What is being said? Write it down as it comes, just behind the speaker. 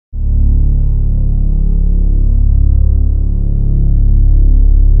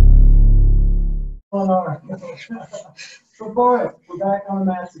So Forrest, we're back on the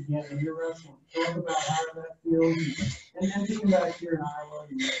mats again, and you're wrestling. Talk about how that feels, and being back here in Iowa,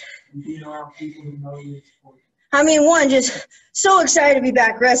 and being around people who know you and support you. I mean, one, just so excited to be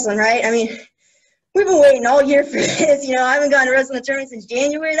back wrestling, right? I mean, we've been waiting all year for this. You know, I haven't gone to wrestling tournament since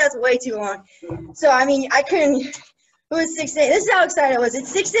January. That's way too long. So, I mean, I couldn't. It was 6 a.m. This is how excited I was.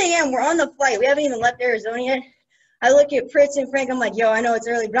 It's 6 a.m. We're on the flight. We haven't even left Arizona yet. I look at Fritz and Frank. I'm like, yo, I know it's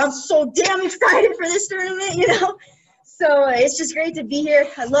early, but I'm so damn excited for this tournament, you know? So it's just great to be here.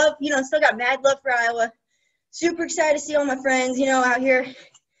 I love, you know, still got mad love for Iowa. Super excited to see all my friends, you know, out here.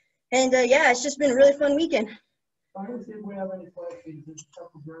 And, yeah, it's just been a really fun weekend. I'm going to see if we have any questions. There's a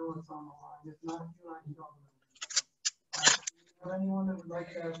couple journalists on the line. If not, you don't know. Is there anyone that would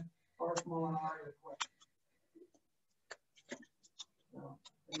like to ask Forrest Molinari a question? No.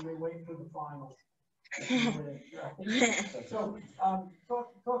 And we wait for the finals. So,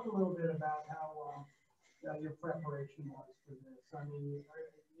 talk a little bit about how your preparation was for this. I mean,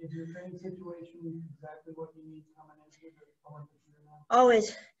 is your training situation exactly what you need coming into the Olympic year now?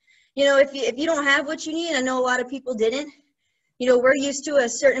 Always. You know, if you don't have what you need, I know a lot of people didn't. You know, we're used to a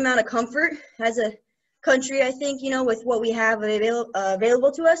certain amount of comfort as a country, I think, you know, with what we have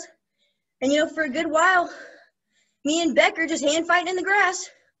available to us. And, you know, for a good while, me and Becker just hand fighting in the grass.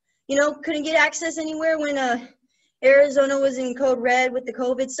 You know, couldn't get access anywhere when Arizona was in code red with the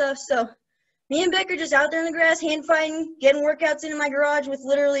COVID stuff. So me and Becker just out there in the grass, hand fighting, getting workouts in my garage with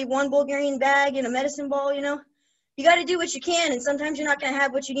literally one Bulgarian bag and a medicine ball, you know. You got to do what you can, and sometimes you're not going to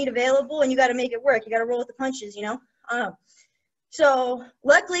have what you need available, and you got to make it work. You got to roll with the punches, you know. So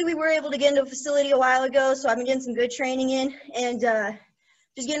luckily we were able to get into a facility a while ago, so I've been getting some good training in, and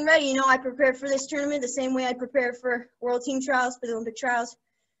just getting ready. You know, I prepared for this tournament the same way I prepared for world team trials, for the Olympic trials,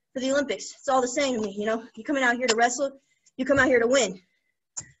 for the Olympics. It's all the same to me, you know. You coming out here to wrestle, you come out here to win.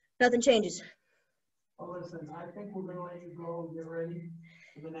 Nothing changes. Well, listen, I think we're going to let you go and get ready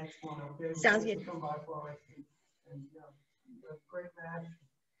for the next one, okay? Sounds good. Come by for us, and a great match.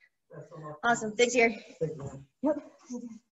 That's a lot. Awesome. Thanks, Gary. Thanks, man. Yep.